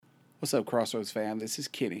What's up, Crossroads fam? This is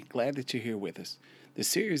Kenny. Glad that you're here with us. The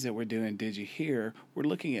series that we're doing, Did You Hear? We're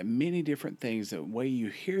looking at many different things, the way you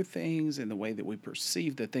hear things and the way that we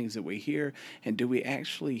perceive the things that we hear, and do we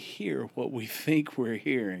actually hear what we think we're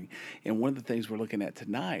hearing? And one of the things we're looking at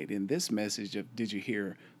tonight in this message of Did You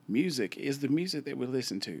Hear Music is the music that we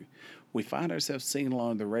listen to. We find ourselves singing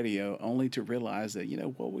along the radio only to realize that,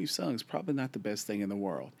 what we've sung is probably not the best thing in the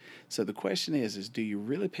world. So the question is do you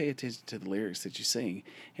really pay attention to the lyrics that you sing?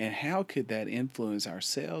 And how could that influence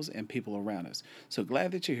ourselves and people around us? So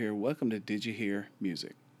glad that you're here. Welcome to Did You Hear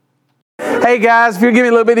Music? Hey guys, if you give me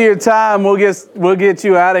a little bit of your time, we'll get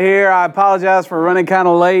you out of here. I apologize for running kind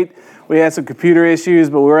of late. We had some computer issues,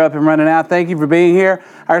 but we're up and running out. Thank you for being here.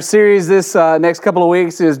 Our series this next couple of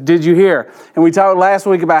weeks is Did You Hear? And we talked last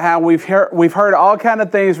week about how we've heard all kind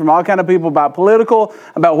of things from all kind of people about political,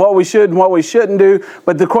 about what we should and what we shouldn't do.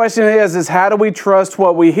 But the question is how do we trust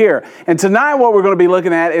what we hear? And tonight what we're going to be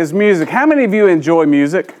looking at is music. How many of you enjoy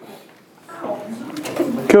music?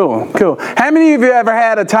 Cool. How many of you ever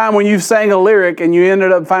had a time when you sang a lyric and you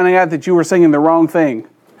ended up finding out that you were singing the wrong thing?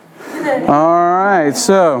 All right,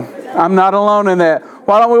 so I'm not alone in that.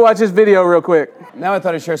 Why don't we watch this video real quick? Now I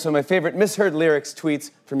thought I'd share some of my favorite misheard lyrics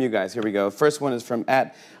tweets from you guys. Here we go. First one is from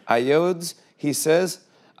 @Iodes. He says,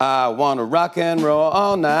 I want to rock and roll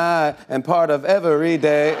all night and part of every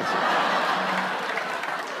day.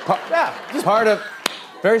 Part of,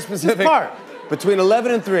 very specific. Part. Between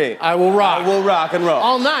 11 and 3. I will rock. I will rock and roll.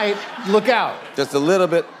 All night, look out. Just a little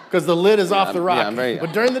bit. Because the lid is off the rock. Yeah,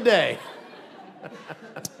 but during the day.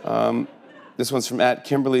 This one's from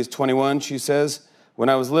 @Kimberly's21. She says, when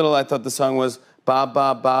I was little, I thought the song was Bob,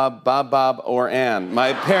 Bob, Bob, Bob, Bob, or Ann.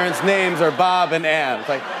 My parents' names are Bob and Ann. It's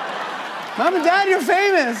like, Mom and Dad, you're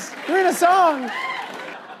famous. You're in a song.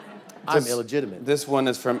 I'm illegitimate. This one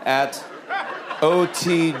is from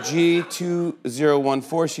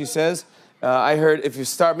 @OTG2014. She says, I heard If You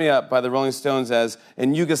Start Me Up by the Rolling Stones as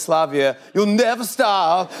in Yugoslavia, you'll never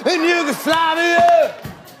stop. In Yugoslavia,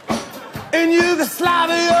 you'll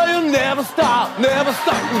never stop. Never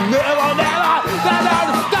stop. You'll never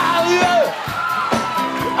stop.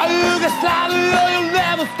 Yugoslavia, you'll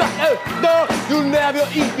never stop. No, you'll never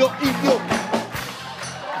eat.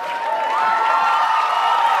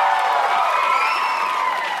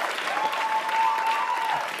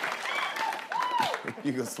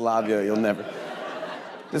 Yugoslavia, you'll never.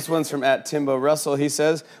 This one's from @Timbo Russell. He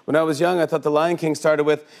says, when I was young, I thought the Lion King started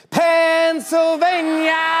with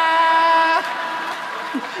Pennsylvania.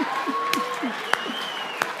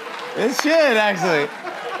 It should, actually.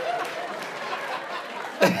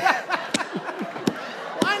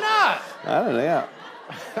 Why not? I don't know, yeah.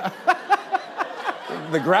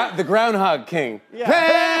 The Groundhog King. Yeah.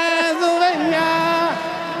 Pennsylvania,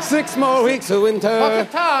 6 more weeks of winter.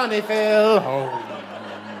 Punxsutawney Phil. Oh.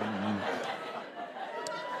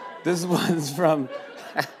 This one's from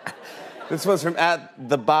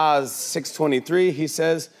 @TheBoz623. He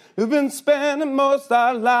says, we've been spending most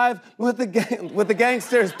our life with the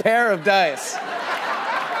gangster's pair of dice.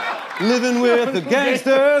 Living with the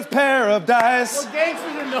gangster's pair of dice. Well,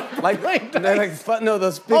 gangsters are known for Like playing dice.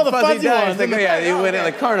 those big the fuzzy fuzzy dice. ones. You win at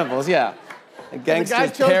like carnivals, yeah. A The guy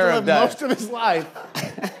gangster's chose pair to of live dice. most of his life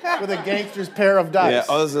with a gangster's pair of dice.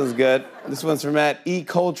 Yeah, this one's good. This one's from @E.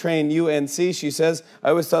 Coltrane UNC. She says,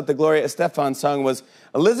 I always thought the Gloria Estefan song was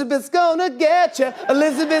Elizabeth's gonna get you,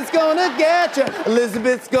 Elizabeth's gonna get you,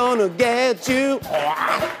 Elizabeth's gonna get you.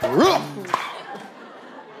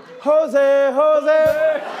 Jose,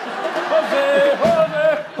 Jose, Jose,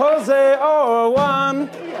 Jose, Jose, or one.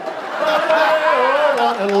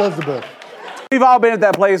 And Elizabeth. We've all been at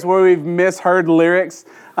that place where we've misheard lyrics.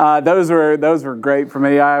 Those were great for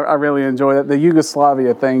me. I really enjoy that. The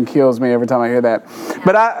Yugoslavia thing kills me every time I hear that.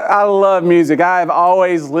 But I love music. I've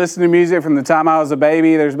always listened to music from the time I was a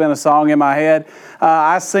baby. There's been a song in my head.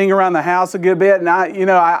 I sing around the house a good bit, and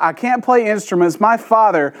I can't play instruments. My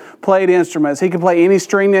father played instruments. He could play any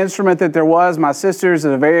stringed instrument that there was. My sister's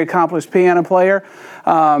a very accomplished piano player.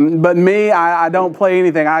 But me, I don't play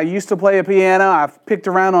anything. I used to play a piano. I've picked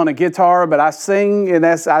around on a guitar, but I sing, and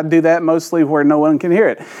I do that mostly where no one can hear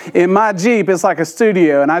it. In my Jeep, it's like a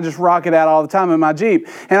studio, and I just rock it out all the time in my Jeep.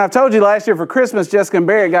 And I've told you last year for Christmas, Jessica and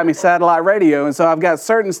Barrett got me satellite radio, and so I've got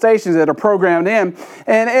certain stations that are programmed in,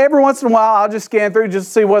 and every once in a while, I'll just scan through just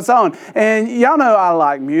to see what's on. And y'all know I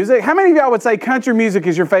like music. How many of y'all would say country music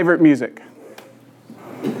is your favorite music?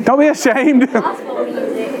 Don't be ashamed. Gospel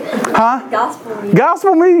music. Huh? Gospel music.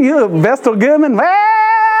 Gospel music? You Vestal Goodman?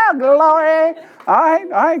 Well, glory. All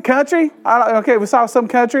right, country. Okay, we saw some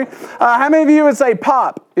country. How many of you would say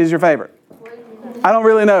pop is your favorite? I don't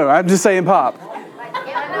really know. I'm just saying pop.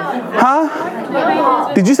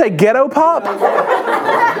 Huh? Did you say ghetto pop?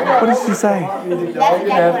 What did she say?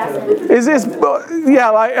 Is this,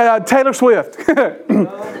 like Taylor Swift?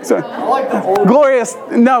 So, Glorious,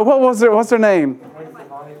 no, what's her name?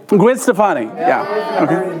 Gwen Stefani. Yeah.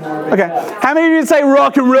 Okay. How many of you say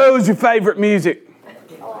rock and roll is your favorite music?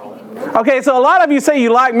 Okay, so a lot of you say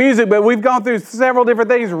you like music, but we've gone through several different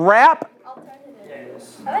things. Rap?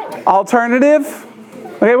 Alternative?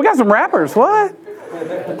 Okay, we got some rappers. What?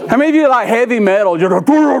 How many of you like heavy metal?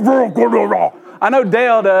 I know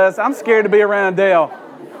Dale does. I'm scared to be around Dale.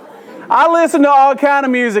 I listen to all kind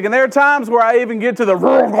of music, and there are times where I even get to the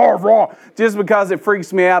just because it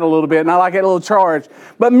freaks me out a little bit, and I like it a little charged.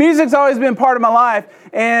 But music's always been part of my life,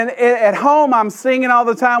 and at home I'm singing all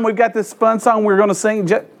the time. We've got this fun song we're going to sing.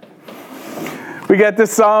 We got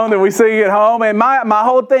this song that we sing at home, and my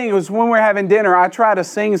whole thing was when we're having dinner, I try to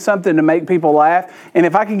sing something to make people laugh, and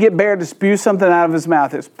if I can get Barrett to spew something out of his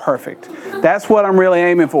mouth, it's perfect. That's what I'm really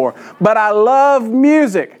aiming for. But I love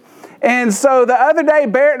music. And so the other day,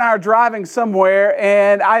 Barrett and I are driving somewhere,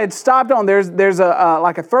 and I had stopped on, there's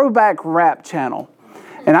a throwback rap channel.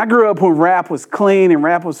 And I grew up when rap was clean and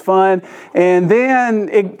rap was fun. And then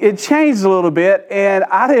it changed a little bit, and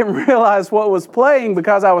I didn't realize what was playing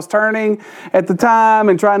because I was turning at the time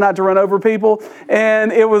and trying not to run over people.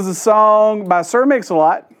 And it was a song by Sir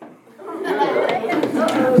Mix-a-Lot.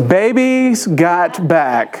 Baby's Got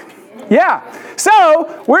Back. Yeah. So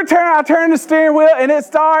I turn the steering wheel and it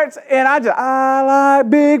starts, and I like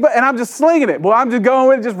big, and I'm just slinging it. Well, I'm just going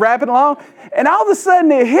with it, just rapping along. And all of a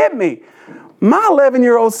sudden it hit me. My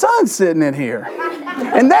 11-year-old son's sitting in here.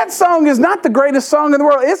 And that song is not the greatest song in the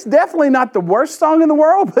world. It's definitely not the worst song in the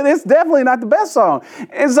world, but it's definitely not the best song.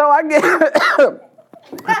 And so I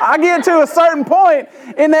get to a certain point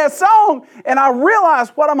in that song, and I realize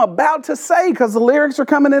what I'm about to say because the lyrics are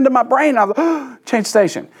coming into my brain. I was like, change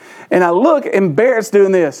station. And I look, and Barrett's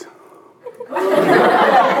doing this. Now,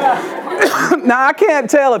 I can't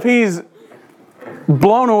tell if he's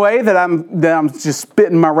blown away that I'm just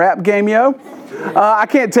spitting my rap game, yo. I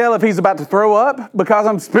can't tell if he's about to throw up because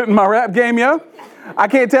I'm spitting my rap game, yo. I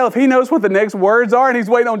can't tell if he knows what the next words are and he's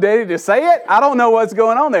waiting on Daddy to say it. I don't know what's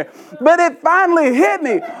going on there. But it finally hit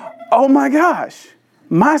me. Oh my gosh,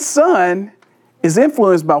 my son is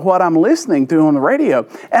influenced by what I'm listening to on the radio.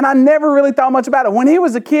 And I never really thought much about it. When he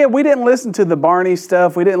was a kid, we didn't listen to the Barney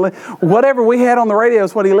stuff. Whatever we had on the radio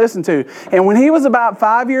is what he listened to. And when he was about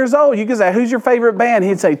 5 years old, you could say, who's your favorite band?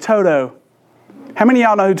 He'd say Toto. How many of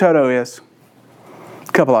y'all know who Toto is?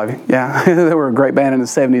 A couple of you, yeah. They were a great band in the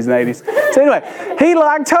 70s and 80s. So anyway, he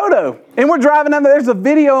liked Toto. And we're driving down there. There's a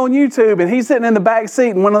video on YouTube, and he's sitting in the back seat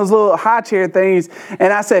in one of those little high chair things.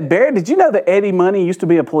 And I said, Barrett, did you know that Eddie Money used to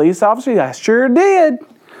be a police officer? I sure did.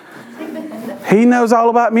 He knows all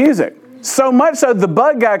about music. So much so, the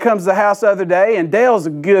bug guy comes to the house the other day, and Dale's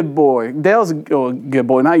a good boy. Dale's a good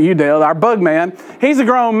boy, not you, Dale, our bug man. He's a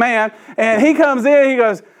grown man, and he comes in, he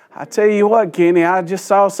goes, I tell you what, Kenny, I just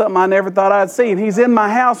saw something I never thought I'd see. And he's in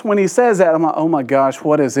my house when he says that. I'm like, oh my gosh,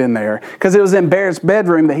 what is in there? Because it was in Barrett's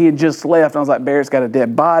bedroom that he had just left. And I was like, Barrett's got a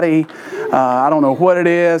dead body. I don't know what it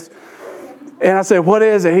is. And I said, what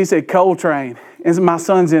is it? He said, Coltrane. And my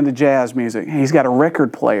son's into jazz music. He's got a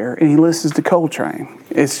record player, and he listens to Coltrane.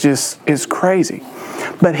 It's crazy.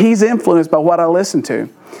 But he's influenced by what I listen to.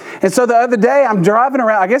 And so the other day, I'm driving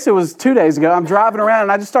around, I guess it was 2 days ago, I'm driving around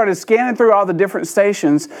and I just started scanning through all the different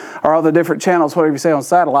stations or all the different channels, whatever you say on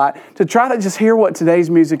satellite, to try to just hear what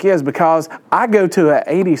today's music is, because I go to an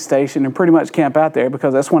 80s station and pretty much camp out there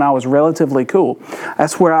because that's when I was relatively cool.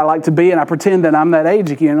 That's where I like to be, and I pretend that I'm that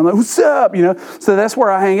age again. I'm like, what's up? You know, so that's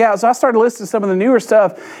where I hang out. So I started listening to some of the newer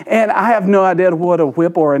stuff, and I have no idea what a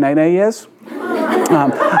whip or a nay-nay is.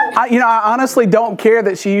 I honestly don't care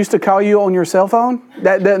that she used to call you on your cell phone.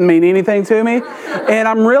 That doesn't mean anything to me. And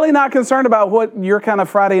I'm really not concerned about what your kind of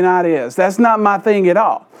Friday night is. That's not my thing at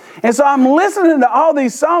all. And so I'm listening to all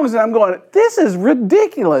these songs and I'm going, this is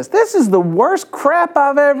ridiculous. This is the worst crap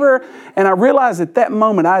I've ever. And I realized at that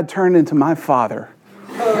moment I had turned into my father.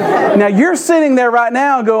 Now you're sitting there right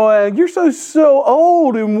now going, you're so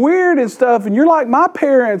old and weird and stuff, and you're like my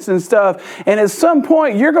parents and stuff. And at some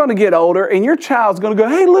point you're going to get older and your child's going to go,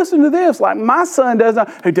 hey, listen to this. Like my son does.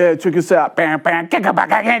 Hey, Dad, check this out. And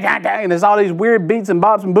there's all these weird beats and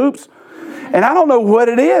bops and boops. And I don't know what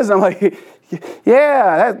it is. I'm like,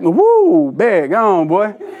 yeah, that's, woo, big on,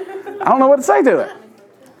 boy. I don't know what to say to it.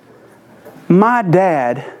 My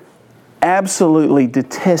dad absolutely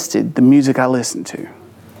detested the music I listened to,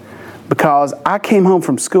 because I came home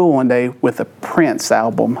from school one day with a Prince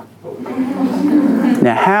album.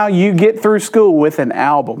 Now, how you get through school with an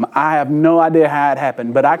album, I have no idea how it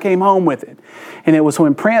happened, but I came home with it. And it was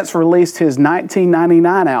when Prince released his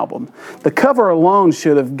 1999 album. The cover alone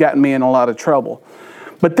should have gotten me in a lot of trouble.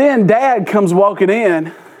 But then Dad comes walking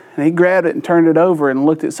in, and he grabbed it and turned it over and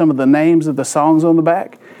looked at some of the names of the songs on the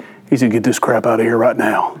back. He said, "Get this crap out of here right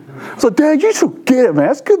now." I was like, "Dad, you should get it, man.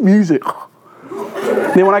 That's good music."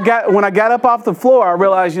 Then when I got up off the floor, I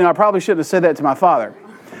realized, I probably shouldn't have said that to my father.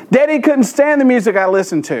 Daddy couldn't stand the music I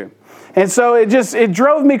listened to. And so it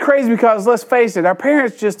drove me crazy because, let's face it, our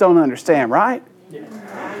parents just don't understand, right?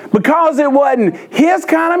 Because it wasn't his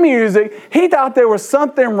kind of music, he thought there was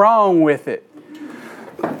something wrong with it.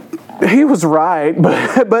 He was right,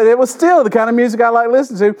 but it was still the kind of music I like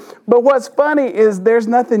listening to. But what's funny is there's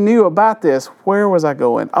nothing new about this. Where was I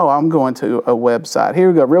going? Oh, I'm going to a website. Here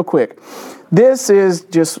we go, real quick. This is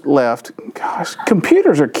just left. Gosh,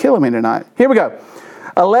 computers are killing me tonight. Here we go.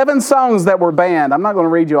 11 songs that were banned. I'm not going to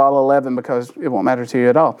read you all 11 because it won't matter to you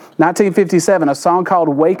at all. 1957, a song called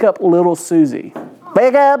 "Wake Up Little Susie."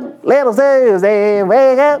 Wake up, little Susie,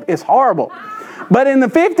 wake up. It's horrible. But in the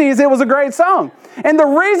 50s, it was a great song. And the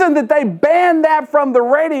reason that they banned that from the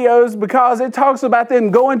radios because it talks about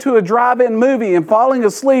them going to a drive-in movie and falling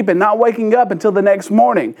asleep and not waking up until the next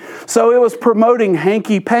morning. So it was promoting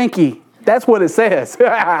hanky-panky. That's what it says.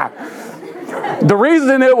 The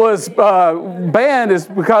reason it was banned is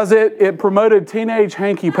because it promoted teenage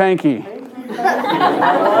hanky-panky.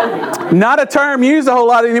 Not a term used a whole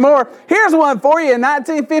lot anymore. Here's one for you in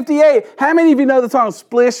 1958. How many of you know the song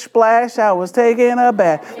Splish Splash, I Was Taking a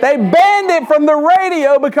Bath? They banned it from the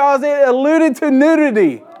radio because it alluded to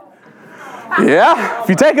nudity. Yeah, if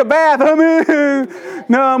you take a bath, I'm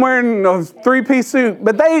wearing a three-piece suit.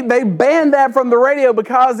 But they banned that from the radio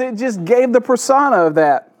because it just gave the persona of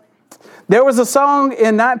that. There was a song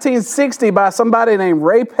in 1960 by somebody named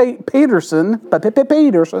Ray Peterson, and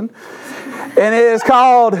it is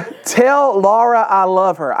called "Tell Laura I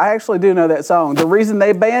Love Her." I actually do know that song. The reason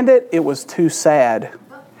they banned it, it was too sad.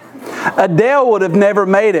 Adele would have never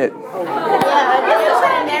made it.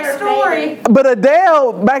 But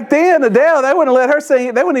Adele, back then, they wouldn't let her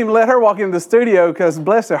sing. They wouldn't even let her walk into the studio because,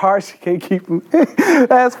 bless her heart, she can't keep them.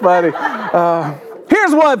 That's funny.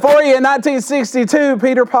 Here's one for you in 1962,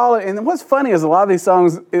 Peter, Paul, and what's funny is a lot of these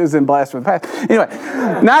songs is in Blast from the Past. Anyway,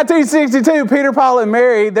 1962, Peter, Paul, and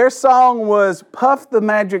Mary, their song was Puff the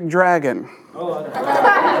Magic Dragon.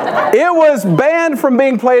 It was banned from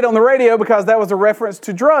being played on the radio because that was a reference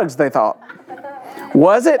to drugs, they thought.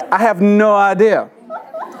 Was it? I have no idea.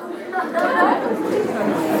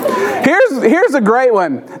 Here's a great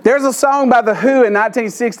one. There's a song by The Who in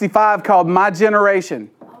 1965 called "My Generation."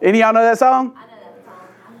 Any of y'all know that song?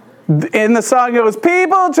 In the song, it was,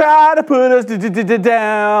 "People try to put us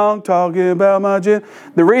down, talking about my gen."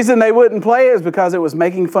 The reason they wouldn't play it is because it was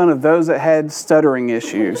making fun of those that had stuttering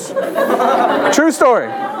issues. True story.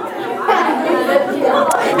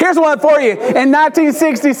 Here's one for you. In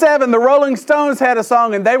 1967, the Rolling Stones had a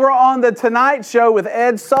song, and they were on The Tonight Show with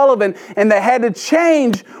Ed Sullivan, and they had to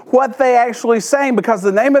change what they actually sang because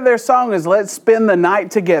the name of their song is "Let's Spend the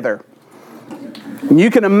Night Together." And you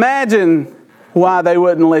can imagine why they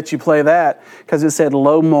wouldn't let you play that, because it said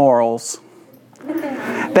low morals.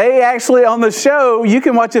 They actually, on the show, you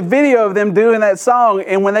can watch a video of them doing that song,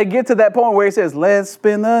 and when they get to that point where he says, "Let's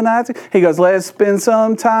spend the night," he goes, "Let's spend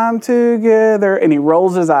some time together," and he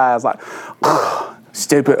rolls his eyes like,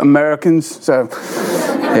 "Stupid Americans." So,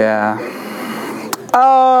 yeah.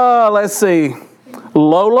 Let's see.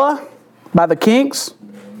 "Lola" by the Kinks.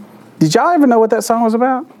 Did y'all ever know what that song was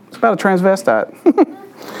about? It's about a transvestite.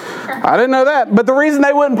 I didn't know that. But the reason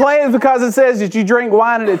they wouldn't play it is because it says that you drink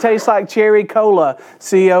wine and it tastes like cherry cola.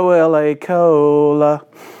 C-O-L-A, cola.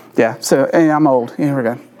 Yeah, so I'm old. Here we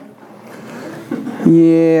go.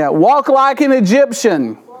 Yeah, "Walk Like an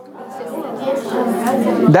Egyptian."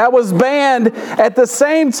 That was banned. At the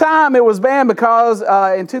same time, it was banned because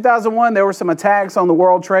in 2001, there were some attacks on the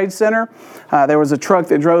World Trade Center. There was a truck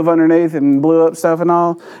that drove underneath and blew up stuff and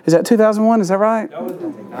all. Is that 2001? Is that right? That was in the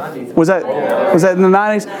 90s. Was that in the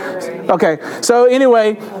 90s? Okay. So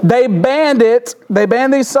anyway, they banned it. They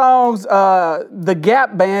banned these songs. The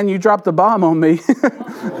Gap band, "You Dropped the Bomb on Me."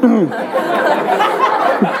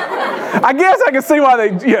 I guess I can see why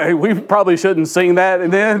we probably shouldn't sing that.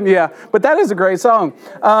 And then, but that is a great song.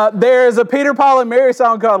 There's a Peter, Paul, and Mary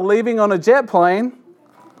song called "Leaving on a Jet Plane."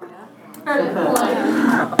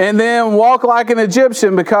 And then "Walk Like an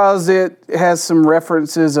Egyptian" because it has some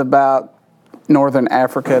references about Northern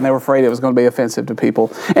Africa, and they were afraid it was going to be offensive to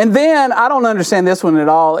people. And then, I don't understand this one at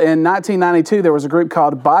all. In 1992, there was a group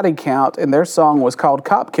called Body Count, and their song was called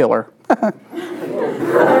 "Cop Killer."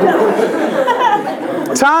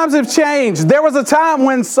 Times have changed. There was a time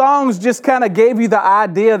when songs just kind of gave you the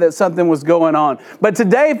idea that something was going on. But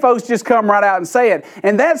today, folks just come right out and say it.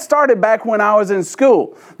 And that started back when I was in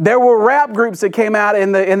school. There were rap groups that came out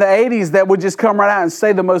in the 80s that would just come right out and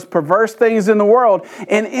say the most perverse things in the world.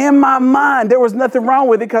 And in my mind, there was nothing wrong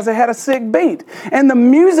with it because it had a sick beat. And the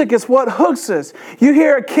music is what hooks us. You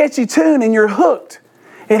hear a catchy tune and you're hooked.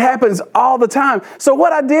 It happens all the time. So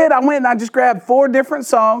what I did, I went and I just grabbed 4 different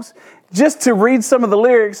songs just to read some of the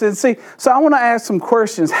lyrics and see. So I want to ask some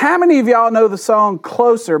questions. How many of y'all know the song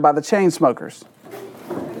Closer by the Chainsmokers?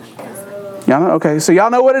 Y'all know? Okay, so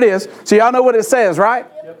y'all know what it is. So y'all know what it says, right?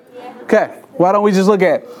 Yep. Okay, why don't we just look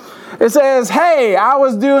at it? It says, hey, I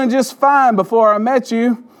was doing just fine before I met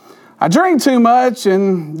you. I drink too much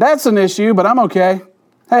and that's an issue, but I'm okay.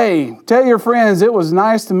 Hey, tell your friends it was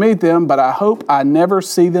nice to meet them, but I hope I never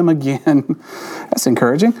see them again. That's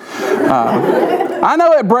encouraging. I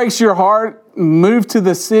know it breaks your heart. Moved to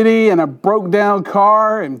the city in a broke down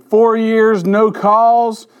car and 4 years, no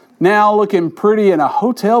calls. Now looking pretty in a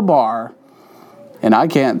hotel bar. And I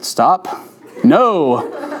can't stop.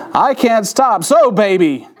 No, I can't stop. So,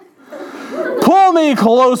 baby, pull me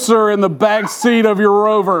closer in the back seat of your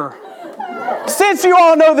Rover. Since you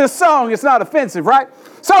all know this song, it's not offensive, right?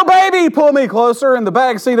 So, baby, pull me closer in the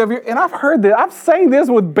back seat of your... And I've heard this. I've sang this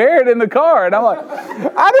with Barrett in the car. And I'm like,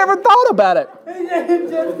 I never thought about it.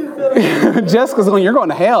 Jessica's going, you're going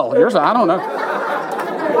to hell. I don't know.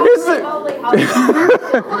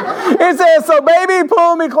 It says, so, baby,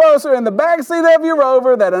 pull me closer in the back seat of your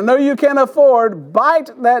Rover that I know you can afford.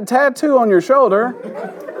 Bite that tattoo on your shoulder.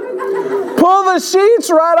 Pull the sheets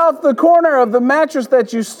right off the corner of the mattress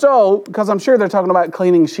that you stole, because I'm sure they're talking about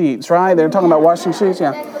cleaning sheets, right? They're talking about washing sheets,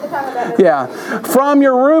 yeah. Yeah. From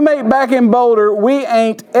your roommate back in Boulder, we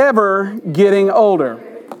ain't ever getting older.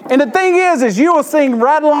 And the thing is you will sing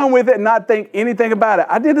right along with it and not think anything about it.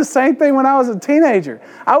 I did the same thing when I was a teenager.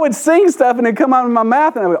 I would sing stuff and it'd come out of my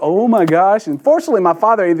mouth and I would, oh my gosh. And fortunately, my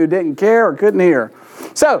father either didn't care or couldn't hear.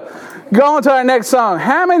 So, go on to our next song.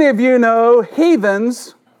 How many of you know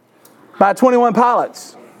Heathens by 21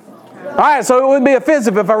 Pilots? All right, so it would be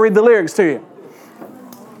offensive if I read the lyrics to you.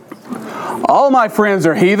 All my friends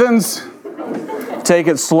are heathens. Take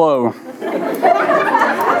it slow.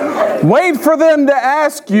 Wait for them to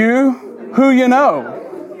ask you who you know.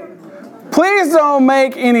 Please don't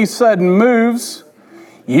make any sudden moves.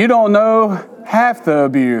 You don't know half the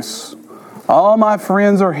abuse. All my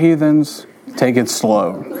friends are heathens. Take it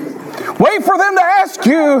slow. Wait for them to ask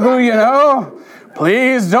you who you know.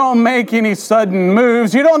 Please don't make any sudden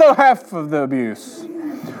moves. You don't know half of the abuse.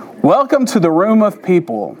 Welcome to the room of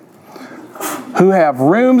people who have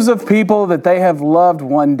rooms of people that they have loved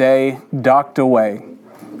one day docked away.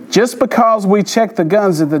 Just because we check the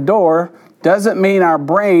guns at the door doesn't mean our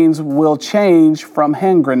brains will change from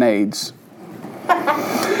hand grenades.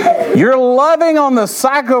 You're loving on the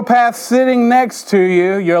psychopath sitting next to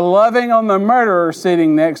you. You're loving on the murderer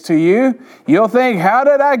sitting next to you. You'll think, how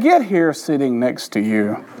did I get here sitting next to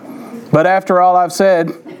you? But after all I've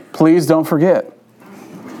said, please don't forget.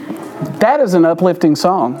 That is an uplifting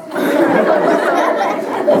song.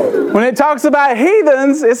 When it talks about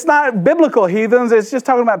heathens, it's not biblical heathens. It's just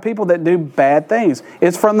talking about people that do bad things.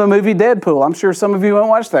 It's from the movie Deadpool. I'm sure some of you won't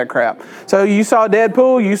watch that crap. So you saw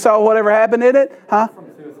Deadpool? You saw whatever happened in it? Huh?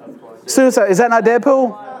 Suicide. Is that not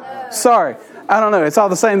Deadpool? Sorry. I don't know. It's all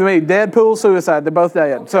the same to me. Deadpool, Suicide. They're both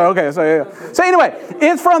dead. So, okay. So, yeah. So anyway,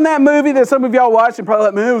 it's from that movie that some of y'all watched and probably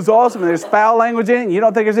like, man, it was awesome. And there's foul language in it. You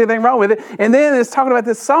don't think there's anything wrong with it. And then it's talking about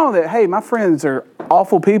this song that, hey, my friends are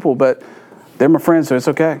awful people, but they're my friends, so it's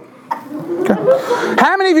okay. Okay.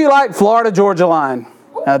 How many of you like Florida Georgia Line?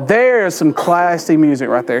 Now there's some classy music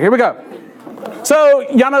right there. Here we go. So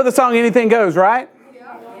y'all know the song Anything Goes, right?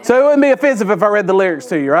 So it wouldn't be offensive if I read the lyrics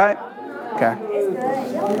to you, right? Okay.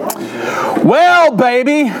 Well,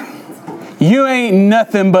 baby, you ain't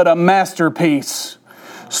nothing but a masterpiece.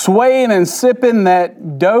 Swaying and sipping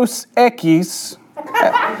that Dos Equis.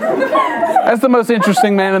 That's the most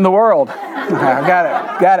interesting man in the world. Okay, I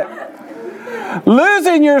got it.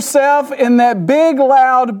 Losing yourself in that big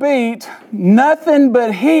loud beat, nothing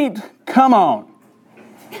but heat, come on.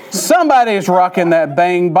 Somebody's rocking that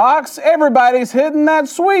bang box, everybody's hitting that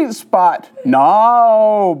sweet spot.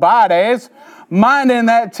 Nobody's minding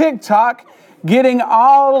that TikTok, getting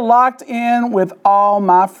all locked in with all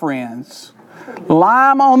my friends.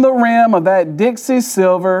 Lime on the rim of that Dixie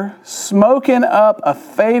Silver, smoking up a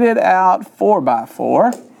faded out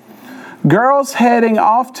 4x4. Girls heading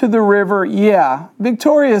off to the river, yeah,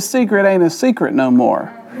 Victoria's Secret ain't a secret no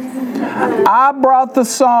more. I brought the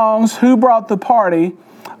songs, who brought the party?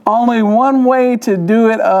 Only one way to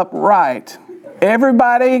do it up right.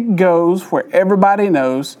 everybody goes where everybody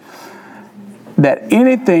knows that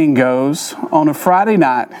anything goes on a Friday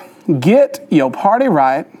night. Get your party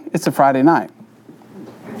right. It's a Friday night.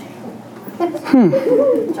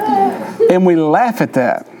 And we laugh at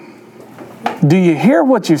that. Do you hear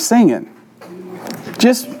what you're singing?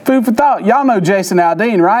 Just food for thought. Y'all know Jason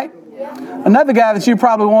Aldean, right? Yeah. Another guy that you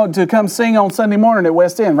probably want to come sing on Sunday morning at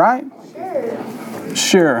West End, right?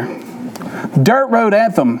 Sure. Dirt Road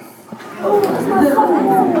Anthem.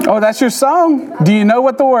 Oh, that's your song? Do you know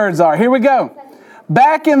what the words are? Here we go.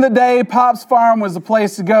 Back in the day, Pop's Farm was the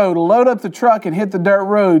place to go, to load up the truck and hit the dirt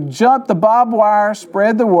road, jump the barbed wire,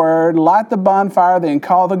 spread the word, light the bonfire, then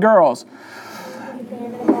call the girls.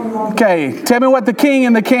 Okay, tell me what the king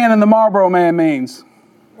in the can and the Marlboro Man means.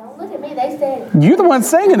 Don't look at me, they said it. You're the one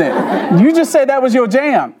singing it. You just said that was your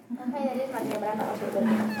jam. Okay, that is my jam, but I'm not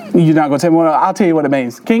going to. You're not going to tell me what, I'll tell you what it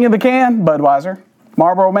means. King in the can, Budweiser.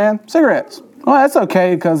 Marlboro Man, cigarettes. Well, that's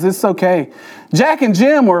okay, because it's okay. Jack and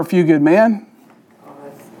Jim were a few good men.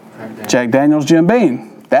 Jack Daniels, Jim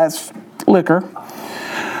Beam. That's liquor.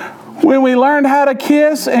 When we learned how to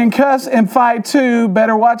kiss and cuss and fight too,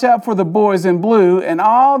 better watch out for the boys in blue. And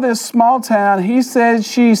all this small town, he said,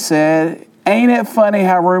 she said, ain't it funny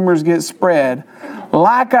how rumors get spread?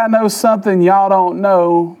 Like I know something y'all don't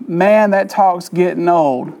know. Man, that talk's getting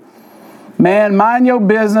old. Man, mind your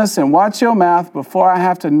business and watch your mouth before I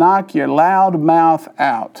have to knock your loud mouth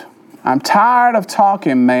out. I'm tired of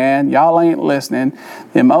talking, man. Y'all ain't listening.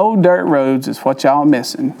 Them old dirt roads is what y'all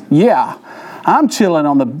missing. Yeah, I'm chilling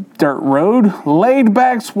on the dirt road, laid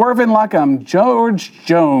back, swerving like I'm George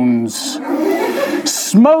Jones.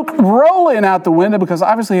 Smoke rolling out the window because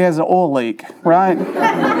obviously he has an oil leak, right?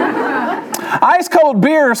 Ice cold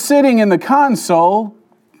beer sitting in the console.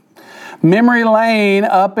 Memory lane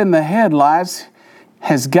up in the headlights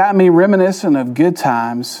has got me reminiscent of good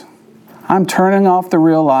times. I'm turning off the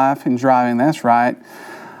real life and driving, that's right.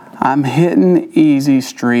 I'm hitting easy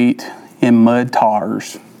street in mud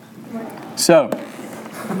tars. So,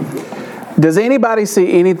 does anybody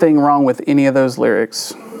see anything wrong with any of those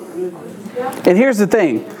lyrics? And here's the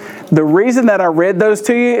thing. The reason that I read those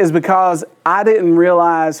to you is because I didn't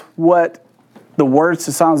realize what the words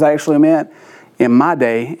to songs actually meant in my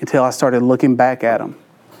day until I started looking back at them.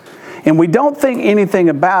 And we don't think anything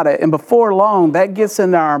about it, and before long, that gets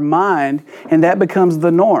into our mind, and that becomes the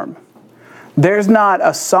norm. There's not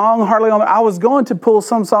a song hardly on. I was going to pull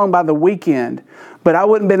some song by The Weeknd, but I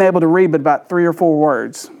wouldn't been able to read but about 3 or 4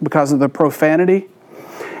 words because of the profanity.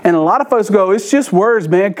 And a lot of folks go, it's just words,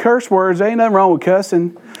 man, curse words, ain't nothing wrong with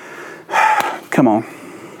cussing. Come on.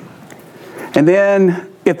 And then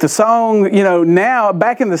if the song, now,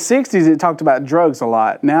 back in the 60s, it talked about drugs a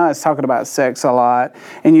lot. Now it's talking about sex a lot.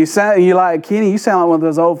 And you like, Kenny, you sound like one of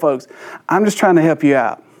those old folks. I'm just trying to help you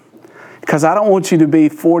out. Because I don't want you to be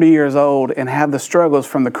 40 years old and have the struggles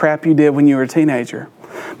from the crap you did when you were a teenager.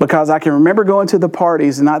 Because I can remember going to the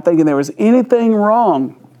parties and not thinking there was anything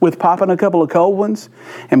wrong with popping a couple of cold ones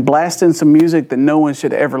and blasting some music that no one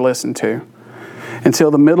should ever listen to.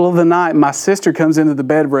 Until the middle of the night, my sister comes into the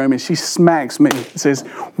bedroom and she smacks me and says,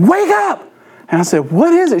 "Wake up!" And I said,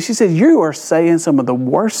 "What is it?" She said, "You are saying some of the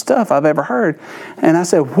worst stuff I've ever heard." And I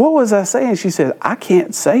said, "What was I saying?" She said, "I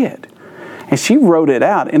can't say it." And she wrote it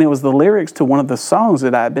out, and it was the lyrics to one of the songs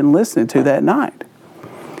that I had been listening to that night.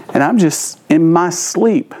 And I'm just in my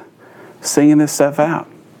sleep singing this stuff out.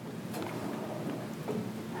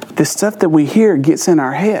 This stuff that we hear gets in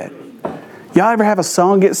our head. Y'all ever have a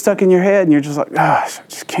song get stuck in your head and you're just like, gosh, I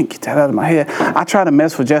just can't get that out of my head. I try to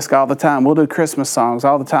mess with Jessica all the time. We'll do Christmas songs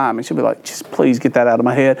all the time. And she'll be like, just please get that out of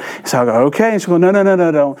my head. So I'll go, okay. And she'll go, no,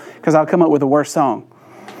 don't. Because I'll come up with the worst song.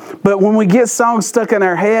 But when we get songs stuck in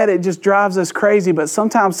our head, it just drives us crazy. But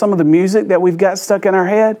sometimes some of the music that we've got stuck in our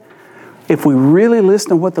head, if we really listen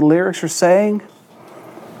to what the lyrics are saying,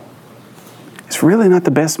 it's really not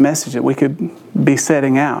the best message that we could be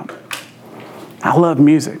setting out. I love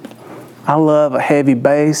music. I love a heavy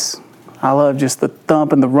bass. I love just the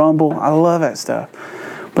thump and the rumble. I love that stuff.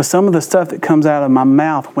 But some of the stuff that comes out of my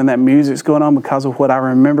mouth when that music's going on because of what I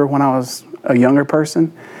remember when I was a younger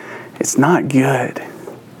person, it's not good.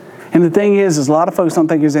 And the thing is a lot of folks don't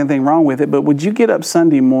think there's anything wrong with it, but would you get up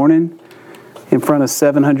Sunday morning in front of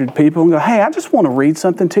 700 people and go, hey, I just want to read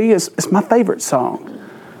something to you. It's my favorite song.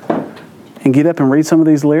 And get up and read some of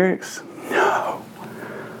these lyrics? No.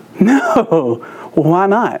 Well, why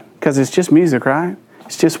not? Because it's just music, right?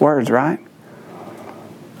 It's just words, right?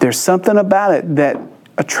 There's something about it that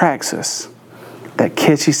attracts us, that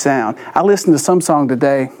catchy sound. I listened to some song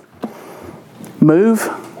today. Move?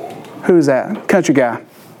 Who is that? Country guy.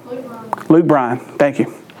 Luke Bryan. Luke Bryan. Thank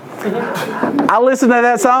you. I listened to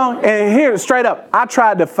that song, and here, straight up, I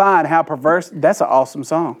tried to find how perverse. That's an awesome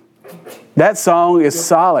song. That song is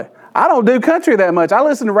solid. I don't do country that much. I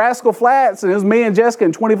listened to Rascal Flatts, and it was me and Jessica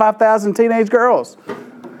and 25,000 teenage girls.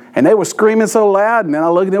 And they were screaming so loud, and then I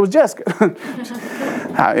looked and it was Jessica.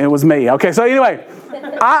 It was me. Okay, so anyway,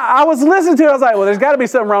 I was listening to it. I was like, well, there's got to be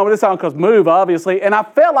something wrong with this song because Move, obviously. And I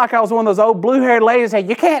felt like I was one of those old blue-haired ladies that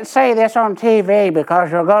you can't say this on TV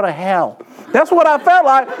because you'll go to hell. That's what I felt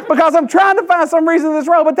like because I'm trying to find some reason that's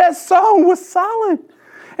wrong. But that song was solid.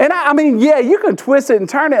 And I mean, yeah, you can twist it and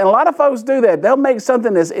turn it. And a lot of folks do that. They'll make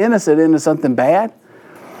something that's innocent into something bad.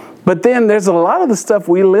 But then there's a lot of the stuff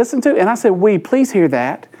we listen to. And I said, please hear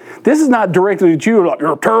that. This is not directed at you like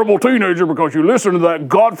you're a terrible teenager because you listen to that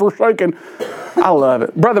godforsaken. I love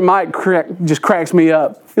it. Brother Mike just cracks me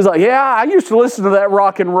up. He's like, yeah, I used to listen to that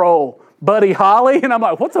rock and roll. Buddy Holly? And I'm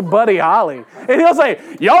like, what's a Buddy Holly? And he'll say,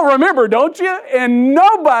 y'all remember, don't you? And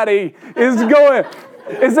nobody is going,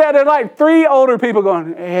 is that there like three older people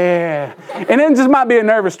going, yeah. And it just might be a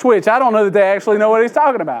nervous twitch. I don't know that they actually know what he's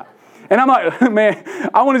talking about. And I'm like, man,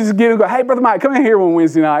 I want to just give him, go, hey, Brother Mike, come in here one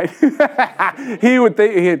Wednesday night. He would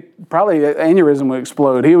think, probably an aneurysm would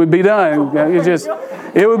explode. He would be done.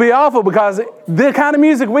 It would be awful because the kind of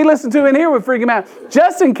music we listen to in here would freak him out.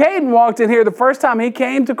 Justin Caden walked in here the first time he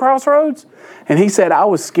came to Crossroads, and he said, I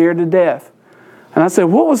was scared to death. And I said,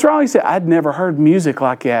 what was wrong? He said, I'd never heard music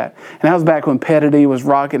like that. And that was back when Petty was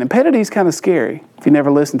rocking. And Petty's kind of scary if you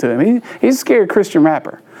never listened to him. He's a scary Christian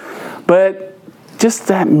rapper. But just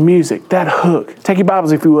that music, that hook. Take your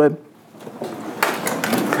Bibles if you would.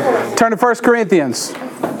 Turn to 1 Corinthians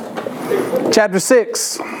chapter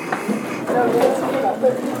 6.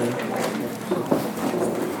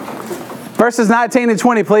 Verses 19 and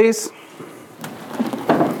 20, please.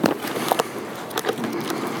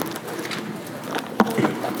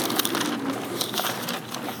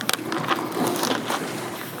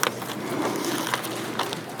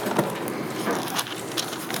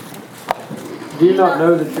 Do you not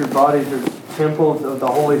know that your bodies are temples of the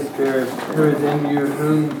Holy Spirit, who is in you,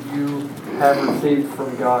 whom you have received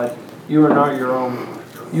from God? You are not your own.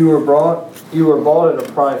 You were bought at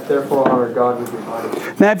a price, therefore honor God with your body.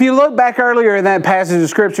 Now, if you look back earlier in that passage of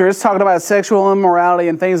Scripture, it's talking about sexual immorality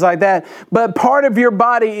and things like that. But part of your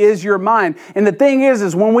body is your mind. And the thing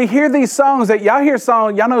is when we hear these songs,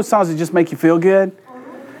 y'all know songs that just make you feel good?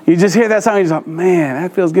 You just hear that song and you're like, man,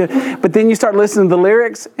 that feels good. But then you start listening to the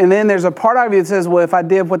lyrics, and then there's a part of you that says, well, if I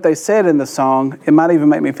did what they said in the song, it might even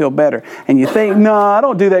make me feel better. And you think, no, I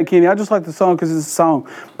don't do that, Kenny. I just like the song because it's a song.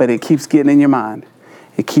 But it keeps getting in your mind.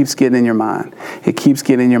 It keeps getting in your mind. It keeps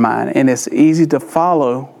getting in your mind. And it's easy to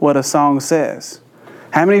follow what a song says.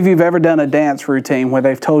 How many of you have ever done a dance routine where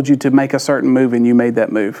they've told you to make a certain move and you made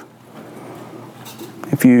that move?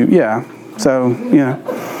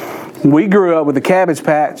 We grew up with the Cabbage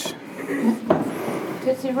Patch.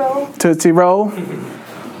 Tootsie Roll. Tootsie Roll.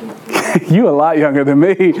 You a lot younger than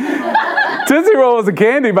me. Tootsie Roll was a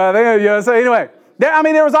candy by then. You know. So anyway,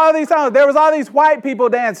 there was all these songs. There was all these white people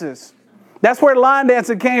dances. That's where line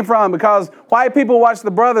dancing came from because white people watched the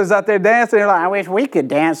brothers out there dancing. They're like, I wish we could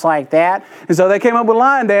dance like that. And so they came up with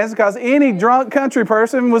line dancing because any drunk country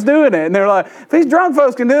person was doing it. And they're like, if these drunk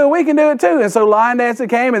folks can do it, we can do it too. And so line dancing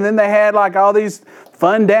came, and then they had like all these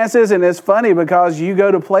fun dances. And it's funny because you go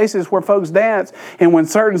to places where folks dance, and when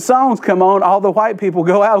certain songs come on, all the white people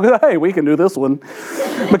go out and go, hey, we can do this one.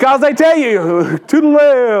 Because they tell you, to the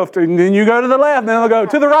left, and then you go to the left, and then they'll go,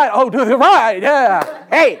 to the right. Oh, to the right, yeah.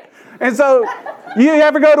 Hey. And so, you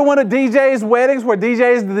ever go to one of DJ's weddings where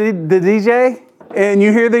DJ's the DJ? And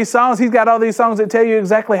you hear these songs, he's got all these songs that tell you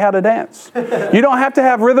exactly how to dance. You don't have to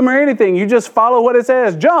have rhythm or anything. You just follow what it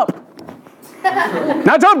says. Jump.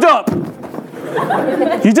 Now jump.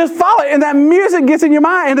 You just follow it, and that music gets in your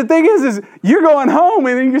mind. And the thing is you're going home,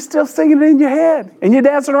 and you're still singing it in your head. And you're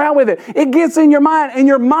dancing around with it. It gets in your mind, and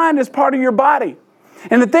your mind is part of your body.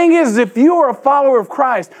 And the thing is, if you are a follower of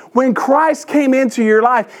Christ, when Christ came into your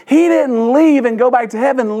life, He didn't leave and go back to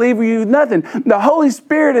heaven and leave you with nothing. The Holy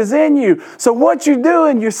Spirit is in you. So what you're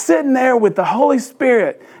doing, you're sitting there with the Holy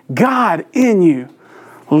Spirit, God in you,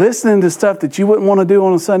 listening to stuff that you wouldn't want to do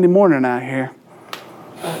on a Sunday morning out here.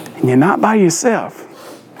 And you're not by yourself.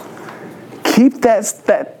 Keep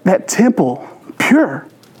that temple pure.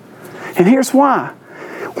 And here's why.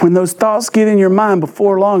 When those thoughts get in your mind,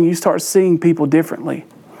 before long, you start seeing people differently.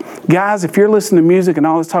 Guys, if you're listening to music and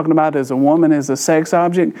all it's talking about is a woman as a sex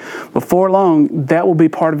object, before long, that will be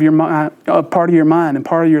part of your mind and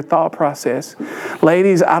part of your thought process.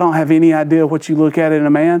 Ladies, I don't have any idea what you look at in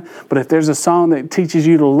a man, but if there's a song that teaches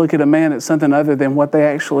you to look at a man as something other than what they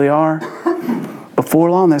actually are,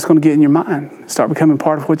 before long, that's going to get in your mind, start becoming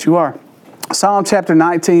part of what you are. Psalm chapter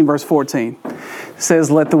 19, verse 14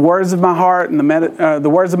 says, "Let the words of my heart and the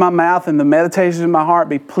words of my mouth and the meditations of my heart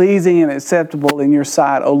be pleasing and acceptable in your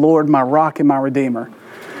sight, O Lord, my rock and my redeemer."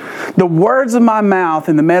 The words of my mouth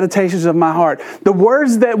and the meditations of my heart. The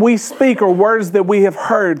words that we speak are words that we have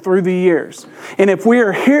heard through the years. And if we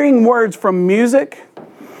are hearing words from music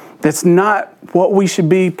that's not what we should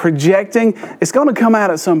be projecting, it's going to come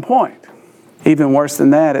out at some point. Even worse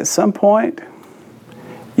than that, at some point,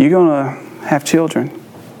 you're going to have children.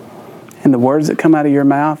 And the words that come out of your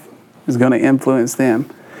mouth is going to influence them.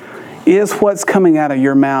 Is what's coming out of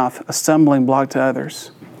your mouth a stumbling block to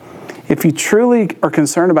others? If you truly are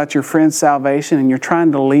concerned about your friend's salvation and you're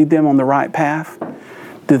trying to lead them on the right path,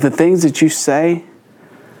 do the things that you say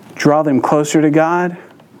draw them closer to God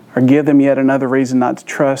or give them yet another reason not to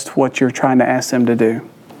trust what you're trying to ask them to do?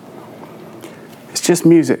 It's just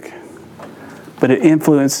music, but it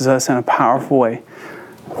influences us in a powerful way.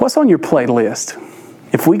 What's on your playlist?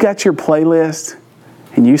 If we got your playlist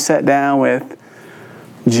and you sat down with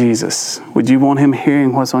Jesus, would you want Him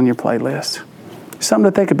hearing what's on your playlist?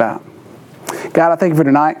 Something to think about. God, I thank you for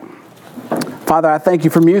tonight. Father, I thank you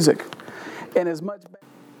for music. And as much.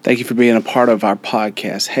 Thank you for being a part of our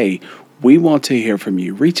podcast. Hey, we want to hear from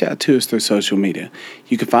you. Reach out to us through social media.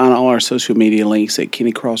 You can find all our social media links at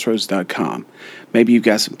kennycrossroads.com. Maybe you've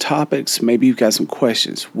got some topics. Maybe you've got some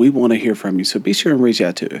questions. We want to hear from you. So be sure and reach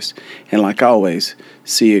out to us. And like always,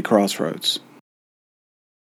 see you at Crossroads.